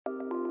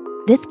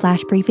This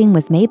flash briefing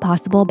was made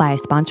possible by a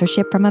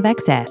sponsorship from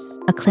Avexis,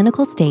 a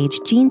clinical stage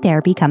gene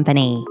therapy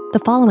company. The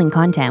following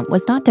content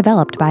was not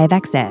developed by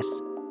Avexis.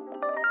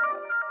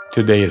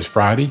 Today is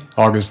Friday,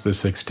 August the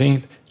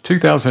 16th,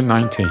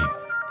 2019.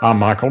 I'm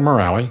Michael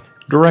Morale,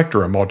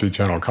 Director of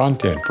Multi-Channel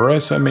Content for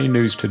SMA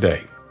News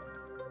Today.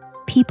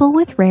 People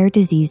with rare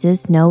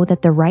diseases know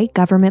that the right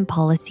government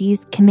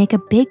policies can make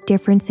a big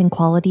difference in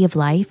quality of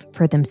life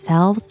for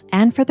themselves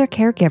and for their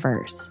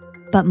caregivers.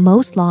 But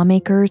most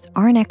lawmakers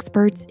aren't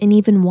experts in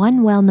even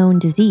one well-known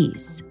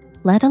disease,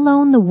 let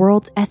alone the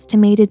world's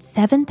estimated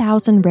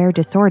 7,000 rare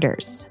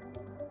disorders.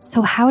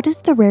 So how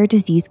does the rare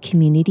disease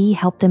community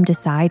help them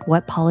decide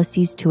what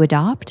policies to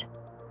adopt?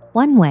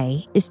 One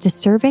way is to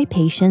survey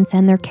patients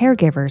and their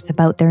caregivers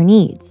about their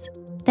needs.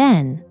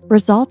 Then,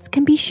 results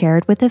can be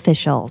shared with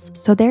officials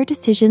so their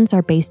decisions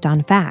are based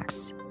on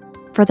facts.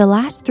 For the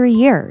last 3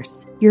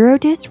 years,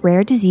 Eurodis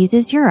Rare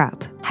Diseases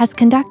Europe has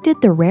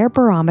conducted the Rare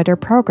Barometer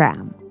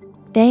program.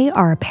 They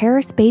are a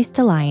Paris-based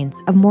alliance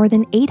of more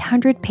than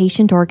 800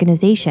 patient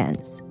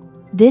organizations.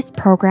 This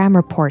program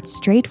reports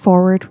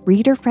straightforward,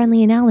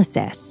 reader-friendly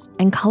analysis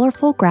and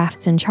colorful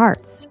graphs and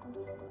charts.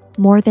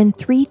 More than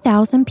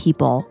 3,000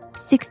 people,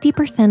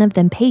 60% of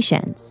them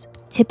patients,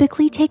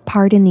 typically take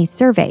part in these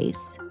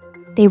surveys.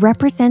 They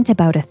represent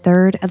about a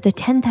third of the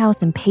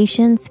 10,000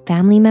 patients,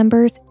 family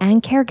members,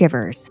 and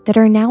caregivers that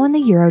are now in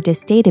the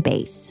Eurodis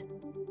database.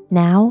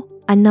 Now,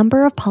 a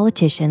number of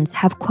politicians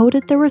have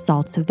quoted the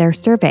results of their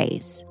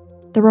surveys.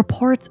 The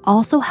reports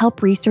also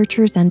help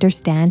researchers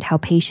understand how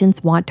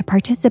patients want to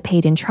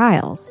participate in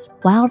trials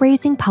while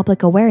raising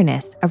public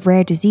awareness of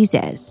rare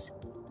diseases.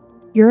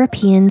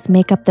 Europeans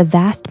make up the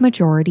vast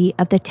majority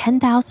of the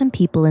 10,000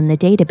 people in the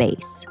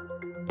database.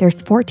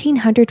 There's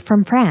 1,400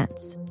 from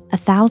France,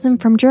 1,000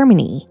 from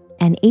Germany,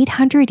 and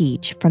 800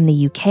 each from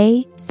the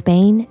UK,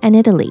 Spain, and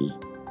Italy.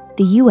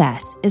 The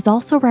US is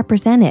also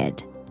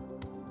represented.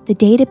 The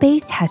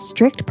database has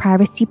strict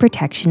privacy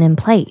protection in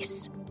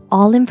place.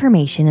 All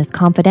information is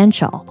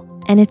confidential,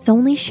 and it's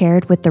only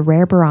shared with the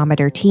Rare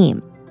Barometer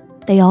team.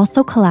 They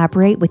also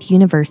collaborate with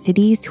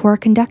universities who are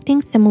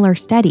conducting similar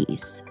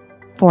studies.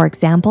 For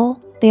example,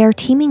 they are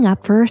teaming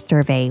up for a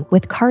survey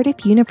with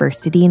Cardiff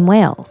University in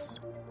Wales.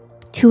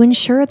 To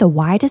ensure the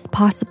widest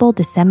possible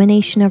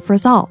dissemination of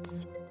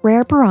results,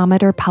 Rare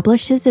Barometer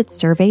publishes its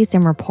surveys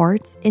and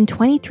reports in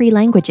 23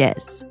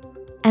 languages.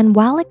 And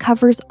while it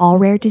covers all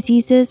rare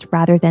diseases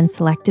rather than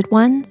selected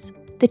ones,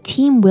 the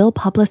team will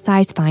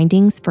publicize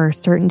findings for a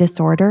certain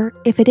disorder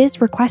if it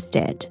is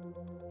requested.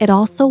 It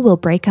also will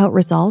break out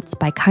results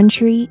by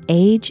country,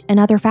 age,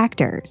 and other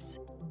factors.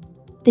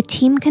 The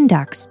team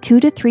conducts 2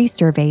 to 3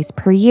 surveys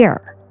per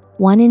year.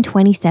 One in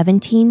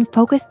 2017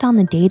 focused on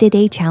the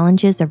day-to-day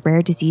challenges of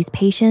rare disease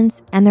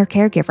patients and their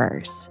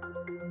caregivers.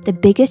 The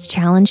biggest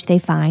challenge they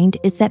find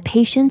is that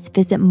patients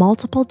visit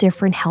multiple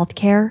different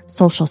healthcare,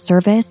 social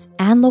service,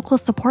 and local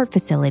support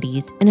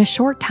facilities in a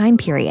short time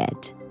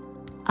period.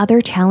 Other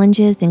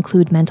challenges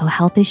include mental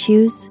health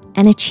issues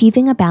and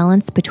achieving a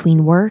balance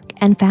between work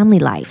and family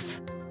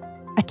life.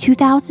 A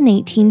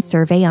 2018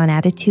 survey on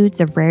attitudes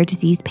of rare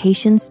disease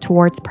patients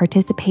towards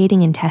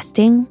participating in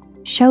testing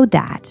showed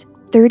that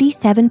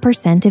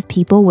 37% of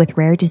people with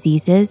rare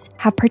diseases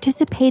have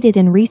participated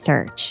in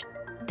research.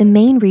 The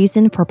main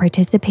reason for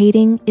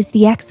participating is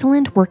the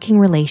excellent working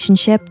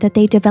relationship that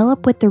they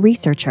develop with the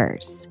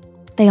researchers.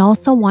 They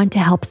also want to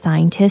help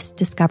scientists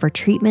discover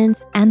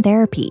treatments and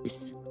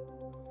therapies.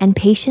 And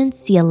patients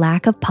see a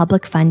lack of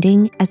public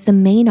funding as the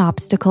main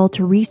obstacle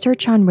to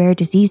research on rare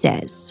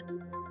diseases.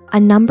 A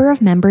number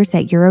of members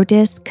at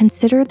Eurodis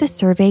consider the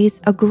surveys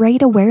a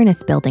great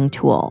awareness-building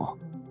tool.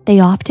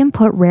 They often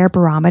put Rare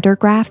Barometer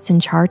graphs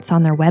and charts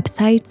on their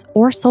websites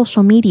or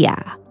social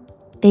media.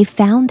 They've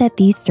found that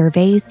these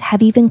surveys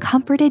have even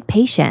comforted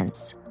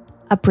patients.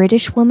 A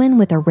British woman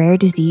with a rare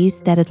disease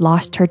that had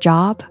lost her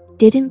job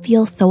didn't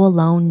feel so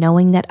alone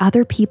knowing that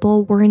other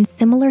people were in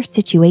similar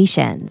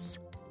situations.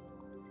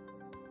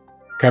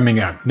 Coming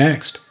up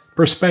next,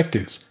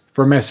 Perspectives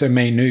from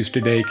SMA News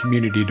Today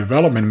Community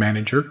Development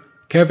Manager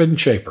Kevin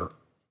Schaefer.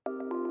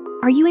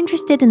 Are you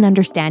interested in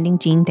understanding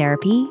gene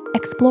therapy?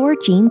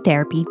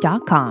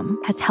 ExploreGeneTherapy.com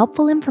has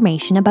helpful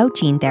information about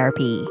gene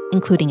therapy,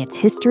 including its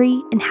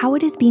history and how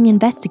it is being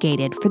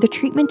investigated for the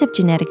treatment of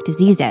genetic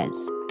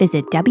diseases.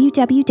 Visit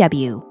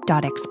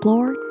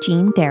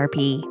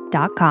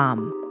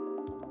www.exploregenetherapy.com.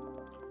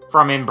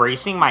 From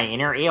Embracing My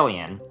Inner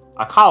Alien,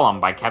 a column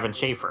by Kevin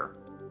Schaefer.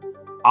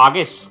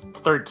 August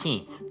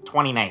 13th,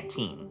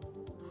 2019.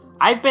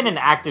 I've been an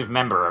active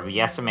member of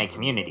the SMA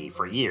community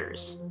for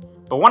years.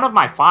 But one of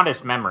my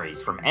fondest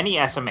memories from any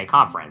SMA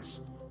conference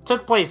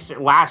took place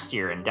last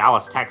year in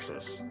Dallas,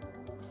 Texas.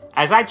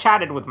 As I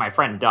chatted with my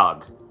friend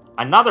Doug,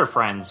 another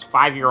friend's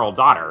 5-year-old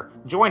daughter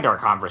joined our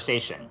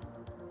conversation.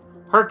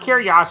 Her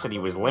curiosity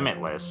was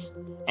limitless,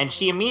 and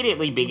she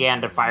immediately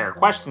began to fire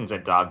questions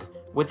at Doug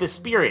with the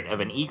spirit of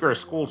an eager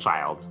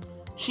schoolchild.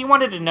 She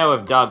wanted to know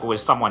if Doug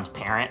was someone's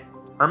parent,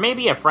 or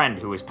maybe a friend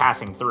who was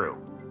passing through.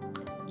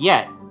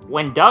 Yet,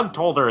 when Doug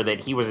told her that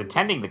he was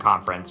attending the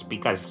conference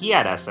because he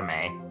had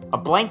SMA, A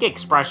blank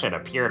expression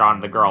appeared on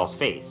the girl's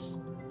face.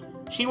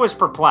 She was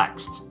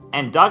perplexed,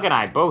 and Doug and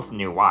I both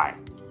knew why.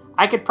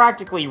 I could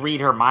practically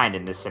read her mind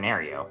in this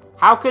scenario.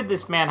 How could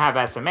this man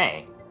have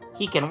SMA?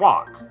 He can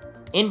walk.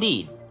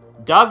 Indeed,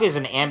 Doug is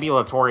an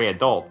ambulatory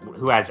adult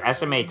who has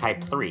SMA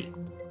type 3.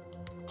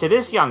 To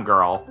this young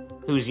girl,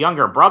 whose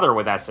younger brother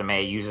with SMA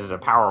uses a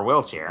power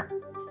wheelchair,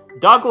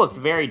 Doug looked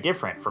very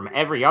different from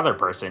every other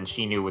person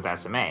she knew with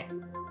SMA.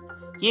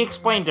 He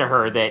explained to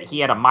her that he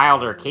had a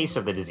milder case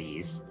of the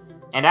disease,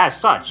 and as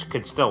such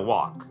could still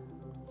walk.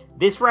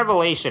 This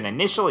revelation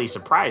initially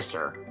surprised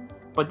her,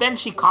 but then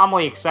she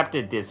calmly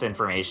accepted this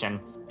information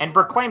and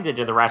proclaimed it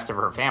to the rest of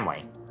her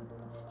family.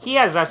 He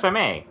has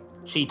SMA,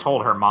 she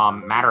told her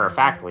mom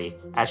matter-of-factly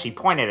as she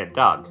pointed at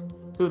Doug,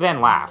 who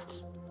then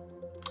laughed.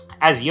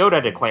 As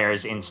Yoda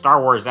declares in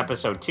Star Wars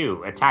Episode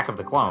 2, Attack of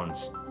the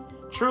Clones,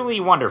 "Truly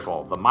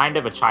wonderful, the mind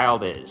of a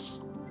child is."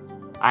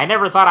 I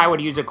never thought I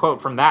would use a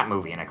quote from that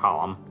movie in a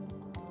column.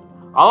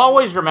 I'll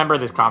always remember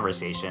this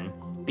conversation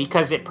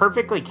because it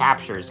perfectly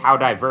captures how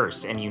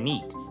diverse and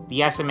unique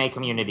the SMA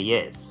community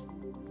is.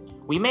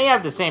 We may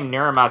have the same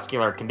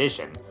neuromuscular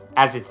condition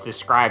as it's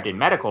described in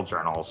medical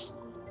journals,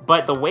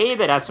 but the way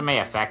that SMA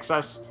affects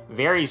us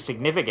varies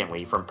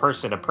significantly from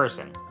person to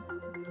person.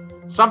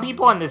 Some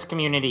people in this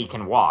community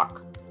can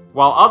walk,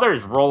 while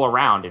others roll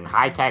around in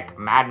high-tech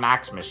Mad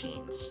Max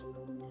machines.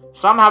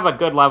 Some have a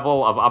good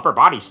level of upper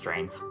body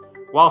strength,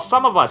 while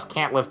some of us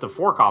can't lift a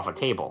fork off a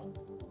table.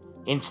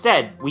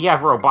 Instead, we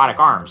have robotic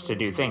arms to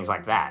do things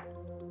like that.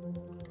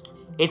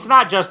 It's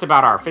not just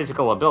about our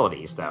physical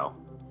abilities, though.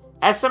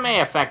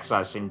 SMA affects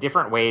us in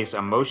different ways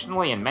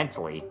emotionally and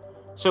mentally,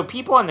 so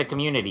people in the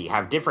community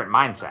have different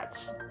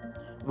mindsets.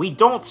 We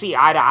don't see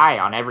eye to eye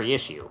on every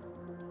issue.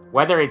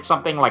 Whether it's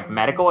something like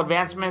medical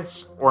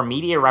advancements or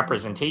media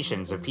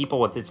representations of people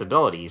with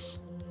disabilities,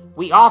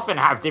 we often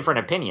have different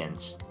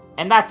opinions,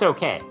 and that's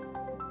okay.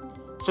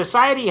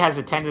 Society has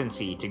a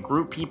tendency to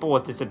group people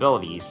with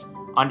disabilities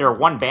under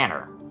one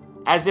banner,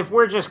 as if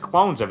we're just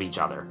clones of each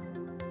other.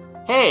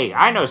 Hey,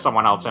 I know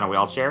someone else in a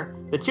wheelchair.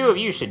 The two of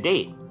you should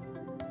date.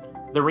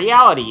 The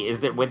reality is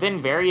that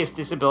within various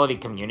disability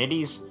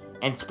communities,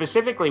 and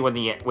specifically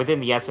within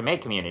the SMA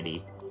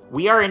community,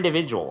 we are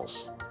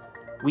individuals.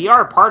 We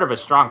are part of a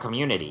strong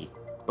community,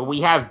 but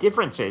we have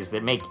differences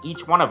that make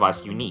each one of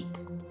us unique.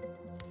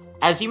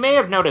 As you may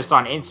have noticed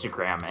on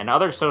Instagram and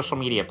other social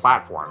media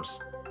platforms,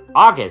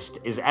 August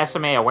is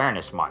SMA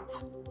Awareness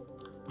Month.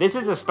 This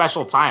is a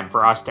special time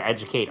for us to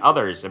educate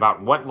others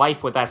about what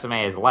life with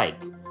SMA is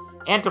like,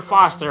 and to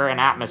foster an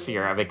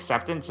atmosphere of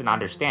acceptance and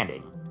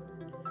understanding.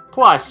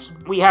 Plus,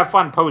 we have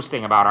fun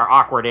posting about our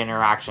awkward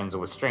interactions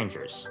with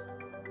strangers.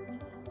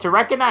 To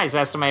recognize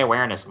SMA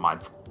Awareness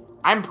Month,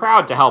 I'm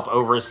proud to help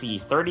oversee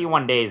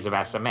 31 Days of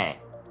SMA.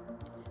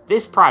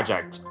 This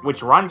project,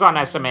 which runs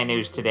on SMA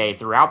News Today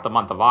throughout the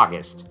month of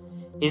August,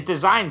 is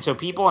designed so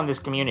people in this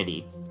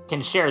community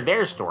can share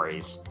their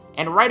stories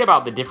and write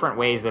about the different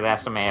ways that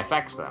SMA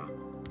affects them.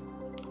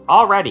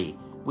 Already,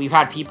 we've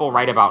had people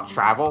write about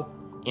travel,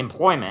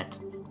 employment,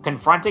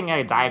 confronting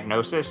a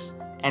diagnosis,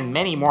 and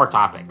many more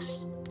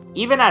topics.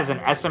 Even as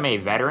an SMA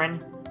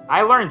veteran,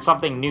 I learned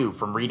something new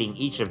from reading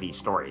each of these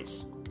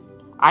stories.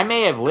 I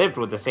may have lived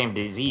with the same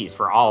disease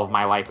for all of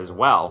my life as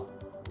well,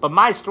 but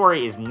my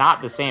story is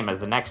not the same as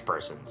the next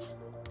person's.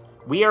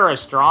 We are a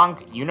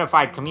strong,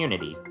 unified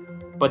community,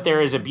 but there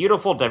is a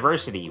beautiful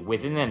diversity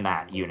within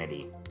that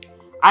unity.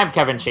 I'm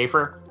Kevin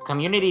Schaefer,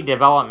 Community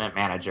Development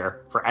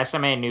Manager for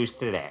SMA News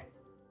Today.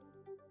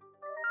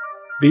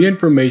 The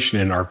information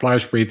in our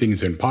flash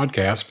briefings and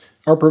podcast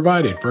are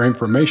provided for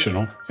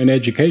informational and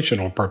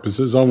educational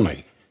purposes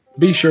only.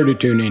 Be sure to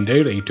tune in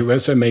daily to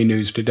SMA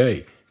News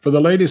Today for the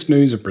latest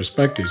news and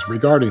perspectives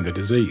regarding the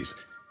disease.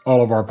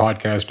 All of our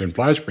podcast and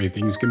flash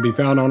briefings can be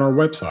found on our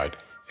website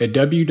at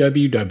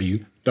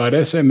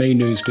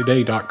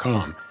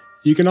www.smanewstoday.com.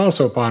 You can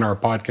also find our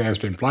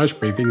podcast and flash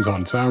briefings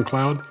on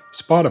SoundCloud,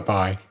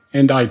 Spotify,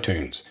 and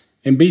iTunes.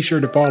 And be sure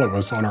to follow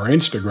us on our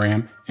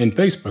Instagram and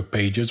Facebook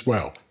page as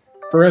well.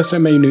 For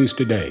SMA News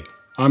Today,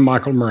 I'm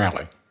Michael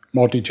Morale,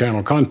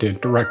 Multi-Channel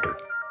Content Director.